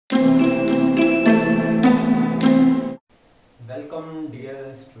Welcome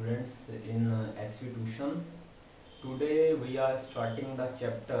dear students in SV Tuition. Today we are starting the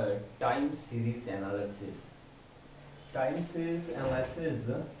chapter Time Series Analysis. Time series analysis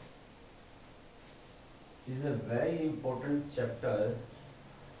is a very important chapter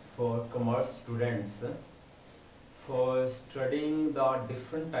for commerce students for studying the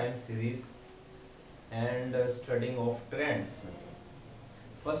different time series and studying of trends.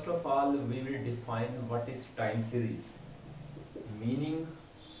 First of all, we will define what is time series. Meaning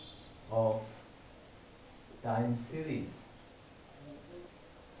of time series.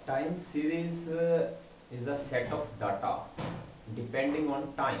 Time series is a set of data depending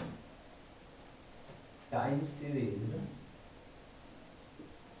on time. Time series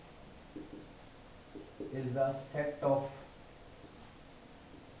is a set of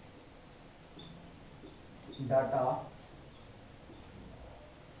data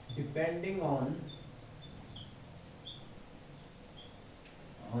depending on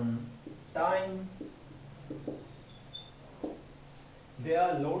time. There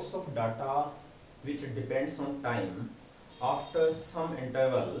are lots of data which depends on time. After some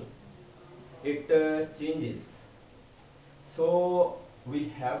interval it changes, so we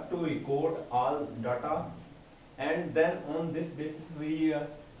have to record all data and then on this basis we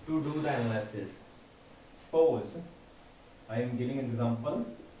to do the analysis. Suppose I am giving an example.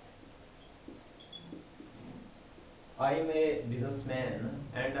 I am a businessman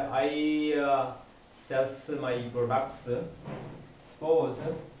and I sells my products. Suppose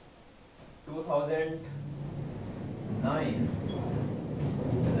 2009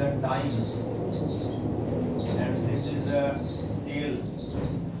 this is the time and this is the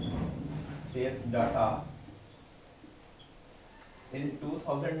sales data. In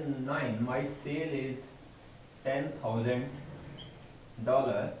 2009 my sale is $10,000.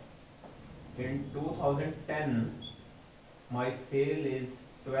 In 2010 my sale is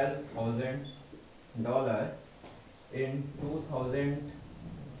 $12,000. In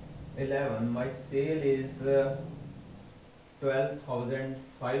 2011 my sale is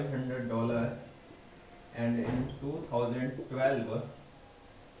 $12,500, and in 2012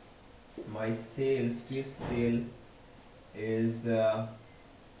 my street sale is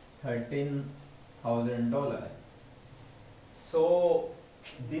 $13,000. So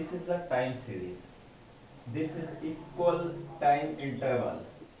this is a time series. This is equal time interval.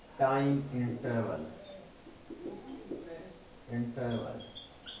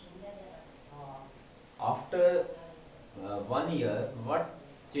 After 1 year, what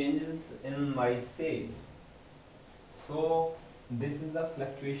changes in my sale? So this is the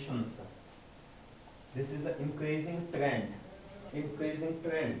fluctuations. This is an increasing trend.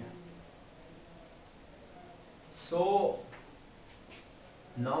 So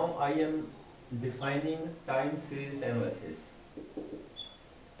now I am defining time series analysis.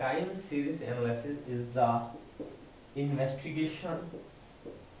 Time series analysis is the investigation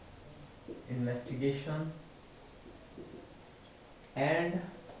and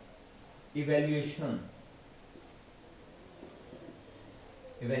evaluation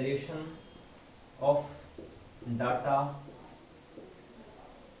of data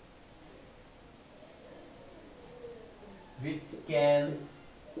which can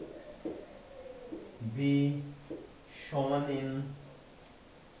be shown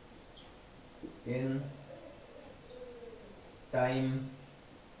in time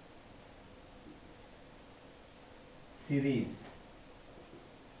series.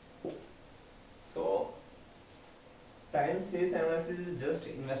 So time series analysis is just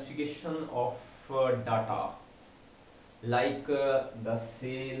investigation of data like the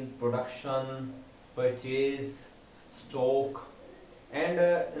sale, production, purchase, stock, and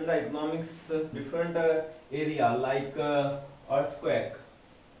in the economics different area like earthquake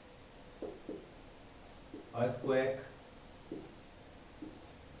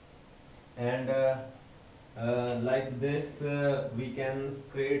and like this we can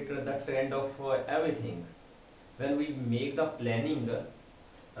create the trend of everything. When we make the planning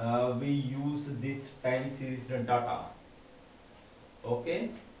we use this time series data.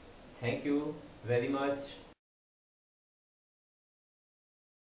 Okay, thank you very much.